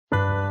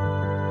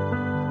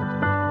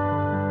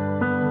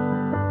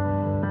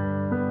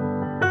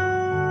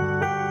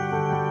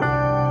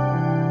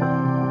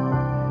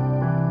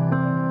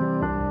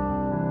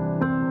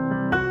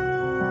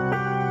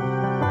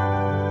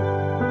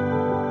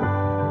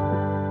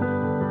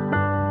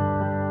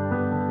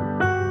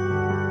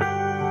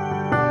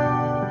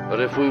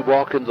But if we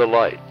walk in the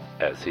light,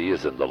 as he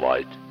is in the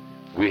light,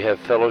 we have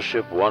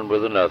fellowship one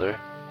with another,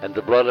 and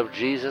the blood of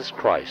Jesus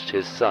Christ,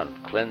 his Son,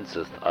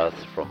 cleanseth us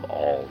from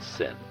all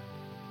sin.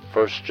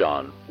 1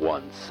 John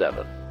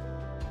 1:7.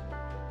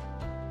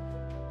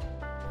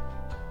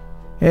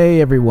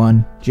 Hey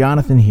everyone,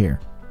 Jonathan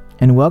here,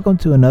 and welcome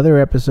to another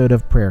episode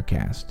of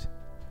Prayercast.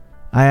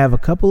 I have a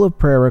couple of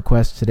prayer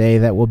requests today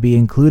that will be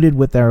included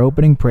with our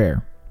opening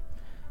prayer.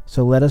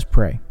 So let us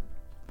pray.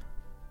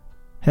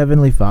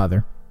 Heavenly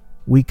Father,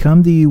 we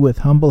come to you with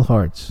humble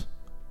hearts.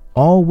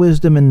 All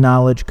wisdom and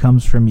knowledge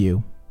comes from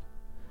you.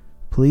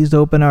 Please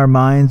open our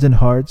minds and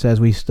hearts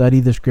as we study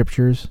the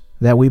Scriptures,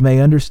 that we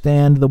may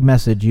understand the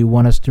message you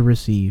want us to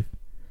receive.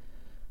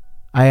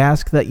 I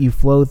ask that you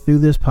flow through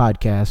this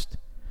podcast,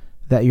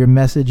 that your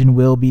message and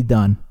will be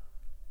done.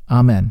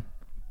 Amen.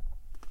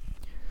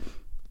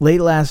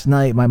 Late last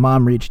night, my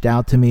mom reached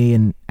out to me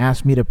and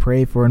asked me to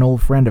pray for an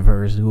old friend of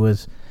hers who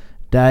was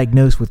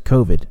diagnosed with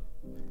COVID.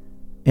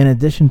 In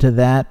addition to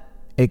that,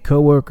 a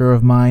coworker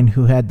of mine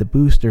who had the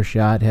booster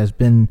shot has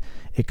been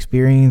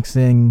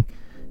experiencing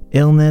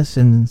illness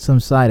and some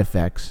side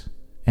effects,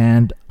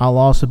 and I'll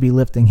also be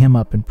lifting him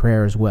up in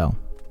prayer as well.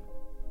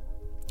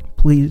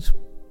 Please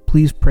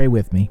pray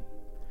with me.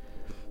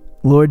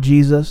 Lord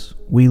Jesus,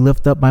 we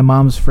lift up my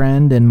mom's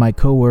friend and my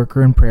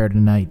coworker in prayer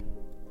tonight,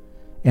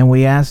 and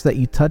we ask that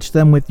you touch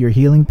them with your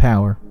healing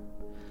power.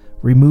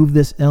 Remove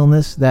this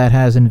illness that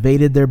has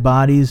invaded their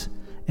bodies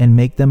and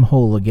make them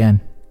whole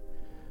again.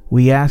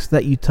 We ask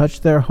that you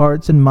touch their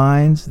hearts and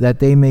minds, that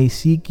they may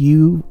seek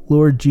you,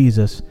 Lord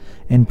Jesus,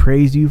 and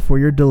praise you for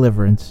your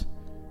deliverance.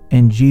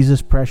 In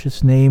Jesus'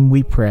 precious name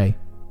we pray.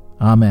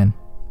 Amen.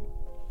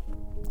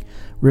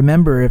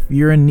 Remember, if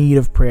you're in need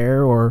of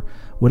prayer or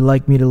would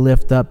like me to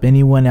lift up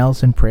anyone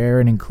else in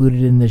prayer and include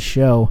it in this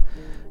show,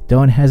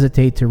 don't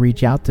hesitate to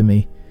reach out to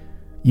me.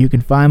 You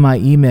can find my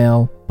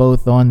email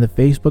both on the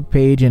Facebook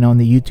page and on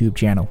the YouTube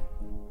channel.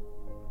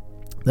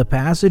 The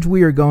passage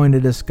we are going to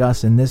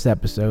discuss in this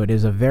episode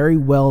is a very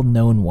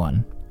well-known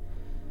one.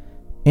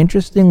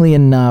 Interestingly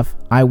enough,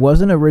 I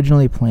wasn't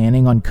originally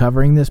planning on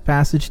covering this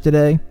passage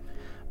today,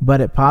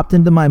 but it popped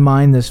into my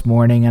mind this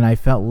morning and I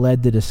felt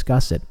led to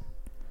discuss it.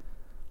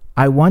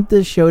 I want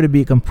this show to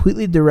be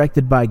completely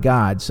directed by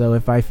God, so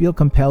if I feel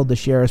compelled to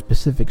share a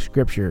specific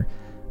scripture,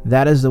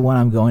 that is the one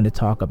I'm going to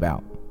talk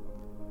about.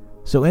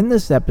 So in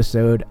this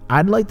episode,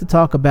 I'd like to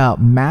talk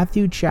about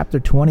Matthew chapter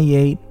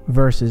 28,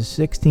 verses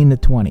 16 to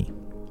 20.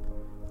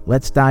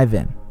 Let's dive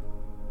in.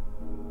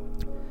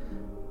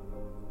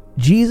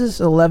 Jesus'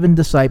 11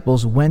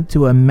 disciples went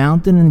to a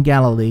mountain in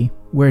Galilee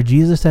where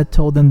Jesus had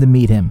told them to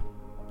meet him.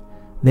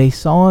 They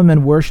saw him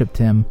and worshipped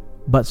him,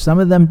 but some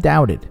of them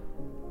doubted.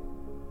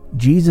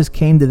 Jesus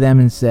came to them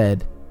and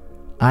said,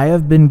 I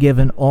have been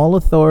given all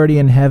authority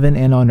in heaven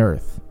and on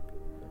earth.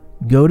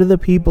 Go to the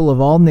people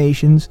of all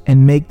nations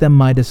and make them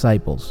my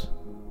disciples.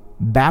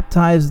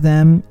 Baptize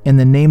them in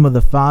the name of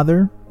the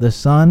Father, the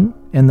Son,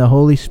 and the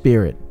Holy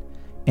Spirit,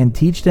 and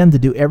teach them to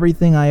do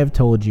everything I have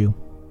told you.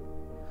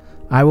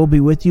 I will be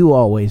with you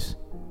always,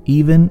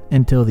 even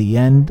until the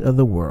end of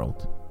the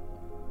world.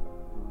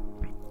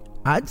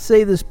 I'd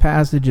say this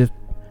passage is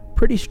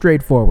pretty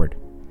straightforward.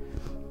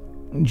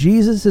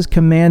 Jesus is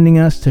commanding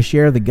us to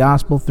share the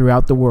gospel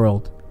throughout the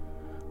world.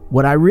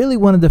 What I really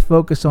wanted to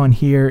focus on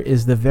here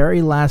is the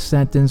very last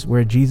sentence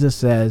where Jesus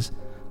says,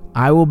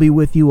 I will be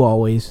with you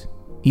always,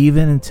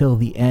 even until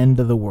the end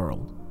of the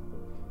world.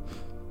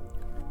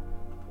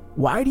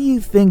 Why do you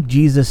think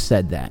Jesus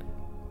said that?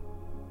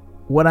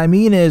 What I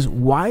mean is,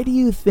 why do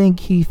you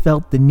think he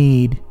felt the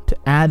need to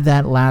add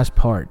that last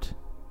part,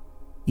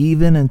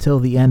 even until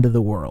the end of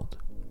the world?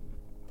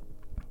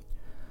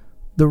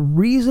 The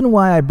reason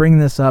why I bring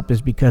this up is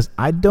because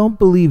I don't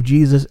believe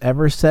Jesus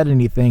ever said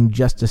anything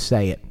just to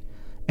say it,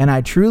 and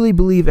I truly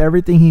believe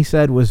everything he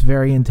said was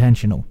very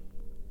intentional.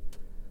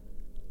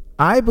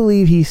 I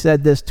believe he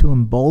said this to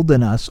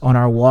embolden us on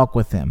our walk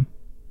with him,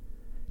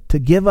 to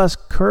give us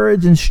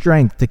courage and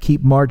strength to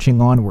keep marching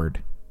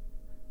onward.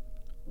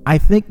 I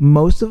think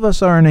most of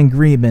us are in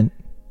agreement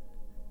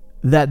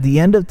that the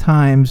end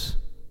times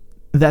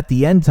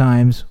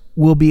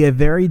will be a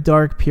very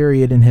dark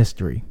period in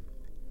history.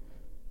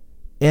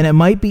 And it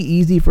might be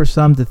easy for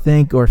some to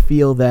think or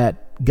feel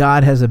that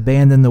God has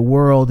abandoned the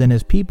world and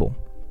his people.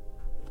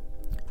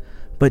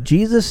 But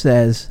Jesus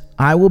says,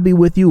 I will be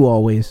with you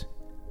always,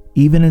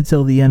 even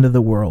until the end of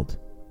the world.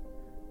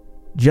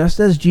 Just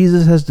as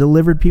Jesus has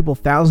delivered people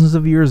thousands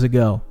of years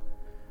ago,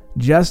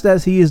 just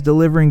as he is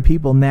delivering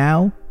people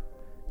now,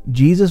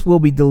 Jesus will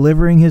be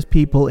delivering his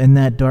people in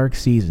that dark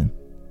season.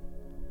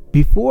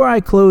 Before I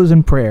close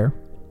in prayer,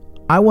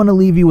 I want to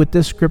leave you with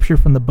this scripture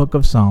from the book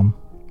of Psalm.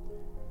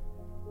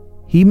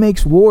 He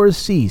makes wars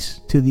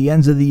cease to the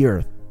ends of the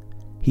earth.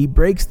 He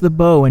breaks the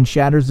bow and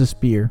shatters the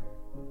spear.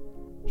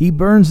 He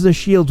burns the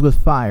shields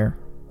with fire.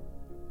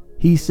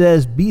 He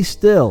says, be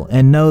still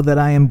and know that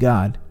I am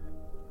God.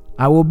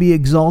 I will be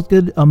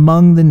exalted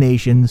among the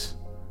nations.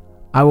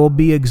 I will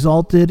be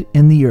exalted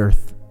in the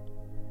earth.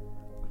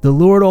 The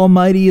Lord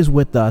Almighty is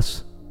with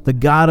us. The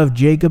God of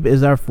Jacob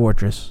is our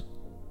fortress.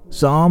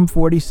 Psalm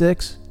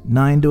 46,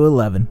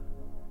 9-11.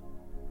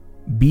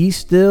 Be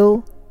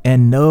still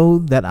and know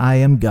that I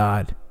am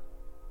God.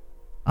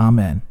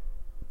 Amen.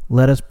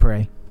 Let us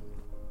pray.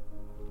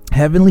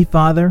 Heavenly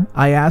Father,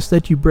 I ask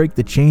that you break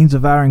the chains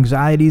of our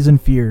anxieties and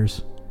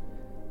fears.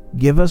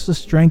 Give us the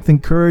strength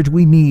and courage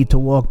we need to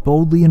walk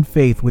boldly in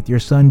faith with your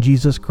Son,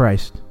 Jesus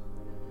Christ.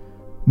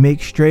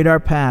 Make straight our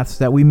paths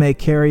that we may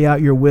carry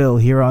out your will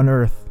here on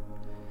earth.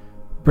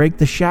 Break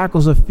the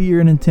shackles of fear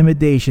and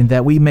intimidation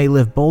that we may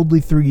live boldly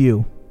through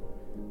you.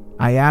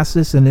 I ask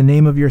this in the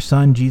name of your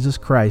Son, Jesus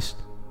Christ.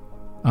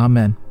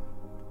 Amen.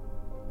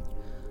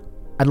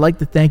 I'd like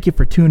to thank you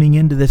for tuning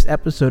in to this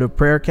episode of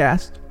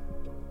Prayercast.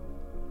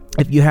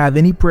 If you have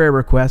any prayer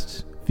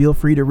requests, feel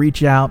free to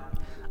reach out.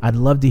 I'd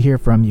love to hear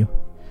from you.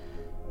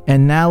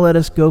 And now let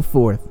us go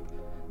forth.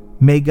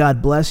 May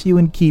God bless you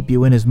and keep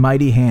you in his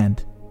mighty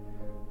hand.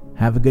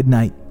 Have a good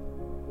night.